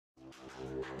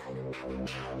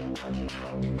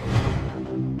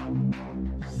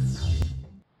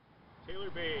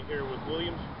Bayait here with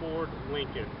Williams Ford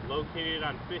Lincoln, located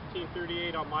on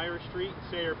 1538 Elmira Street,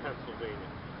 Sayre, Pennsylvania.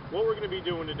 What we're going to be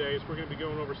doing today is we're going to be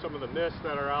going over some of the myths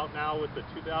that are out now with the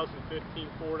 2015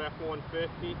 Ford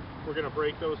F-150. We're going to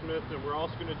break those myths, and we're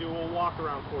also going to do a little walk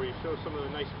around for you, show some of the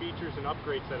nice features and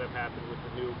upgrades that have happened with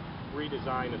the new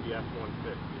redesign of the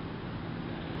F-150.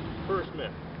 First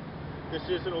myth, this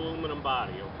is an aluminum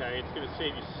body, okay? It's going to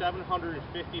save you 750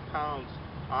 pounds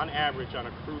on average on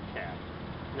a crew cab.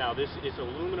 Now this is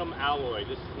aluminum alloy.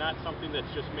 This is not something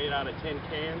that's just made out of tin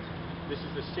cans. This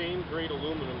is the same grade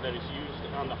aluminum that is used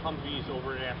on the Humvees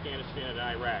over in Afghanistan and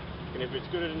Iraq. And if it's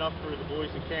good enough for the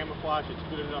boys in camouflage, it's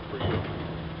good enough for you.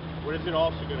 What is it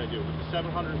also going to do? With the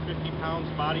 750 pounds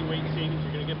body weight savings,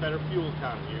 you're going to get better fuel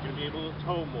economy. You're going to be able to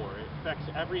tow more. It affects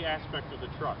every aspect of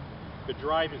the truck. The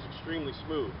drive is extremely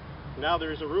smooth. Now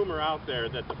there's a rumor out there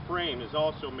that the frame is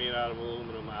also made out of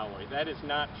aluminum alloy. That is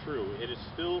not true. It is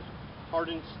still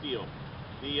hardened steel.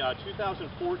 The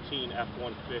 2014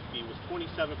 F-150 was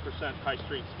 27%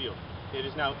 high-strength steel. It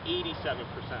is now 87%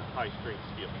 high-strength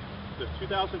steel. The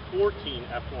 2014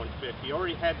 F-150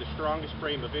 already had the strongest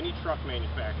frame of any truck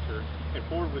manufacturer, and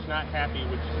Ford was not happy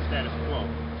with the status quo.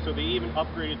 So they even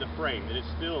upgraded the frame. It is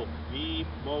still the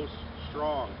most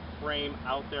strong frame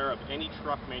out there of any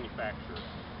truck manufacturer.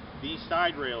 These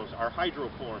side rails are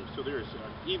hydroformed, so there's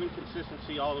an even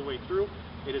consistency all the way through.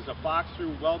 It is a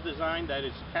box-through, well-designed, that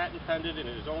is patent-pended, and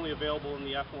it is only available in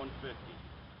the F-150.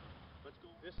 Let's go.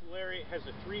 This Lariat has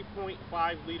a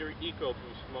 3.5-liter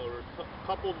EcoBoost motor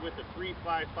coupled with a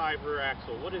 355 rear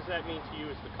axle. What does that mean to you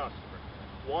as the customer?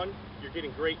 One, you're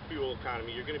getting great fuel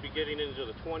economy. You're going to be getting into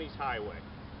the 20s highway.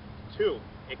 Two,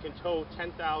 it can tow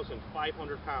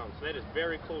 10,500 pounds. That is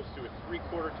very close to a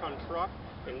 3/4-ton truck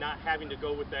and not having to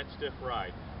go with that stiff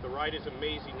ride. The ride is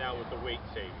amazing now with the weight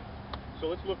saving. So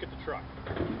let's look at the truck.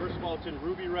 First of all, it's in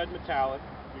ruby red metallic.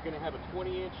 You're going to have a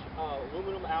 20-inch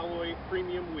aluminum alloy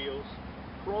premium wheels,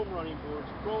 chrome running boards,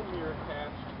 chrome mirror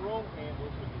caps, chrome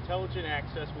handles with intelligent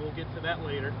access. We'll get to that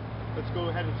later. Let's go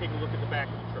ahead and take a look at the back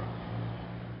of the truck.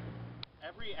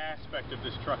 Every aspect of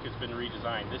this truck has been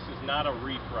redesigned. This is not a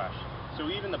refresh. So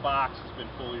even the box has been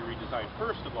fully redesigned.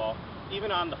 First of all,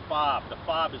 even on the fob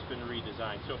has been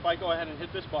redesigned. So if I go ahead and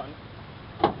hit this button,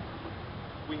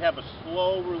 we have a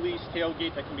slow release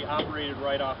tailgate that can be operated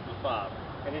right off the fob.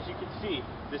 And as you can see,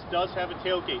 this does have a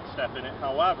tailgate step in it.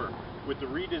 However, with the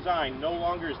redesign, no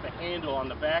longer is the handle on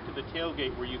the back of the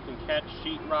tailgate where you can catch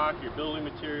sheetrock, your building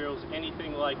materials,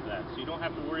 anything like that. So you don't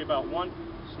have to worry about one,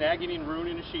 snagging and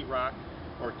ruining a sheetrock,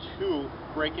 or two,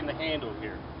 breaking the handle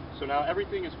here. So now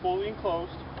everything is fully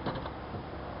enclosed.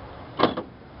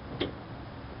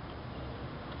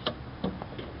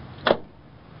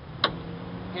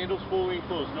 Handle's fully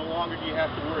enclosed. No longer do you have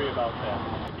to worry about that.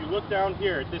 If you look down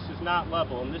here, this is not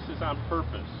level, and this is on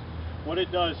purpose. What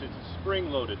it does is it's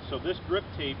spring-loaded, so this grip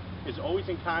tape is always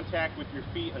in contact with your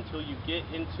feet until you get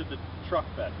into the truck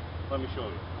bed. Let me show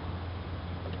you.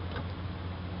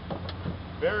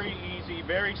 Very easy,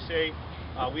 very safe.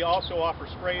 We also offer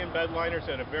spray-in bed liners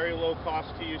at a very low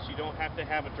cost to you, so you don't have to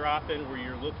have a drop-in where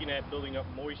you're looking at building up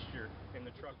moisture in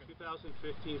the truck.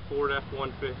 2015 Ford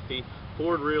F-150,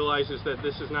 Ford realizes that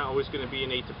this is not always going to be an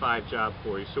 8-to-5 job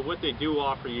for you. So what they do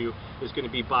offer you is going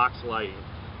to be box lighting.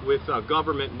 With a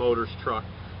government motors truck,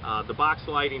 the box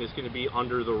lighting is going to be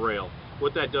under the rail.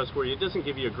 What that does for you, it doesn't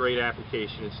give you a great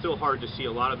application. It's still hard to see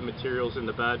a lot of the materials in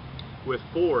the bed. With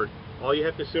Ford, all you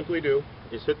have to simply do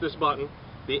is hit this button.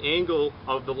 The angle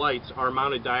of the lights are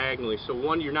mounted diagonally, so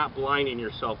one, you're not blinding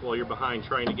yourself while you're behind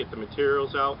trying to get the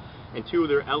materials out, and two,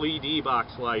 they're LED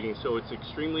box lighting, so it's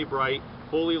extremely bright,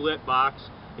 fully lit box,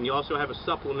 and you also have a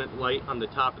supplement light on the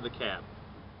top of the cab.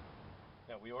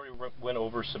 Now, we already went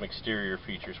over some exterior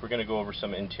features. We're going to go over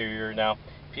some interior now.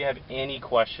 If you have any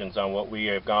questions on what we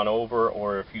have gone over,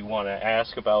 or if you want to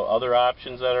ask about other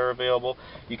options that are available,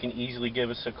 you can easily give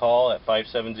us a call at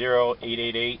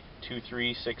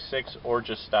 570-888-2366 or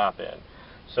just stop in.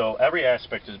 So every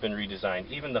aspect has been redesigned,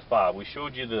 even the fob. We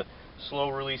showed you the slow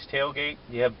release tailgate.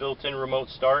 You have built-in remote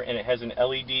start, and it has an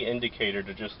LED indicator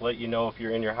to just let you know if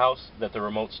you're in your house that the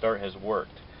remote start has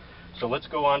worked. So let's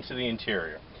go on to the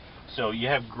interior. So you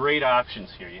have great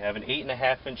options here. You have an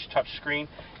 8.5-inch touchscreen.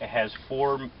 It has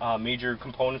 4 major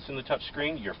components in the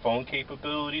touchscreen: your phone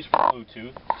capabilities for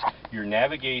Bluetooth, your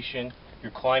navigation,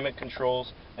 your climate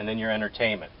controls, and then your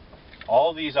entertainment.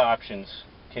 All these options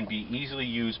can be easily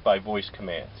used by voice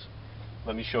commands.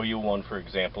 Let me show you one, for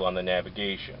example, on the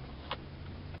navigation.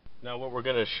 Now what we're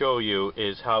going to show you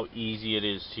is how easy it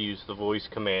is to use the voice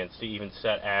commands to even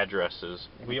set addresses.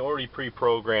 We already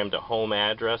pre-programmed a home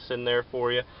address in there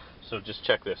for you, so just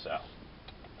check this out.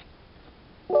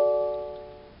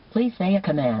 Please say a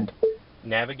command.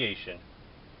 Navigation.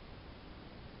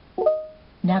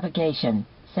 Navigation.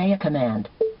 Say a command.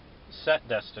 Set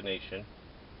destination.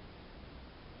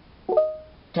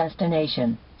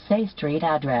 Destination. Say street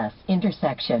address,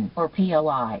 intersection, or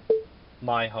POI.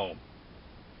 My home.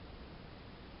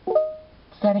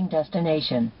 Setting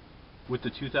destination. With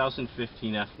the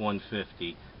 2015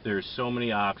 F-150, there's so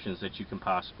many options that you can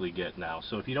possibly get now.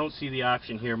 So if you don't see the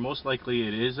option here, most likely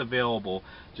it is available.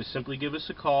 Just simply give us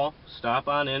a call, stop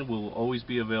on in, we'll always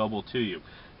be available to you.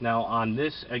 Now on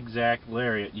this exact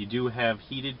Lariat, you do have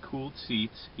heated cooled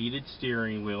seats, heated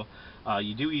steering wheel.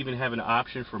 You do even have an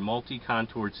option for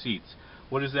multi-contoured seats.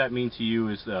 What does that mean to you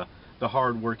as the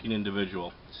hard-working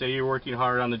individual? Say you're working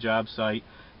hard on the job site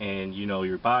and you know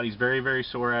your body's very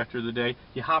sore after the day.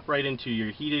 You hop right into your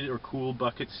heated or cooled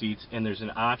bucket seats, and there's an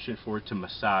option for it to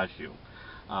massage you.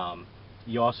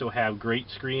 You also have great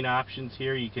screen options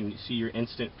here. You can see your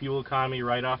instant fuel economy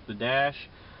right off the dash.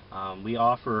 We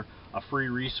offer a free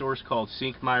resource called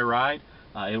Sync My Ride.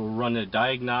 It will run a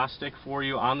diagnostic for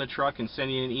you on the truck and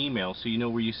send you an email so you know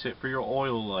where you sit for your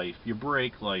oil life, your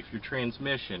brake life, your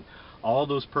transmission, all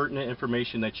those pertinent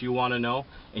information that you want to know,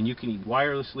 and you can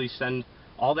wirelessly send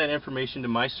all that information to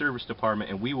my service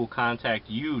department, and we will contact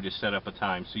you to set up a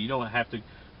time so you don't have to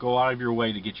go out of your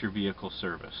way to get your vehicle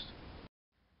serviced.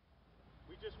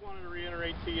 We just wanted to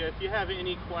reiterate to you, if you have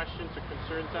any questions or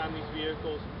concerns on these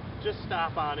vehicles, just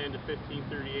stop on into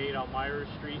 1538 Elmira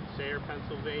Street, Sayre,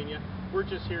 Pennsylvania. We're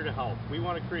just here to help. We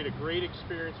want to create a great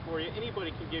experience for you. Anybody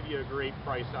can give you a great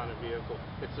price on a vehicle.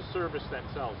 It's the service that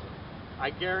sells it. I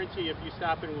guarantee if you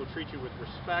stop in, we'll treat you with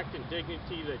respect and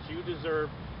dignity that you deserve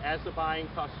as the buying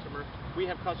customer. We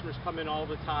have customers come in all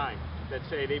the time that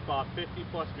say they bought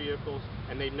 50+ vehicles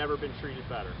and they've never been treated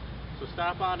better. So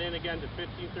stop on in again to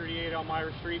 1538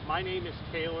 Elmira Street. My name is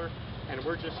Taylor, and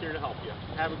we're just here to help you.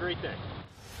 Have a great day.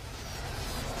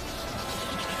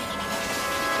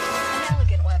 An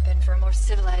elegant weapon for a more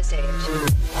civilized age.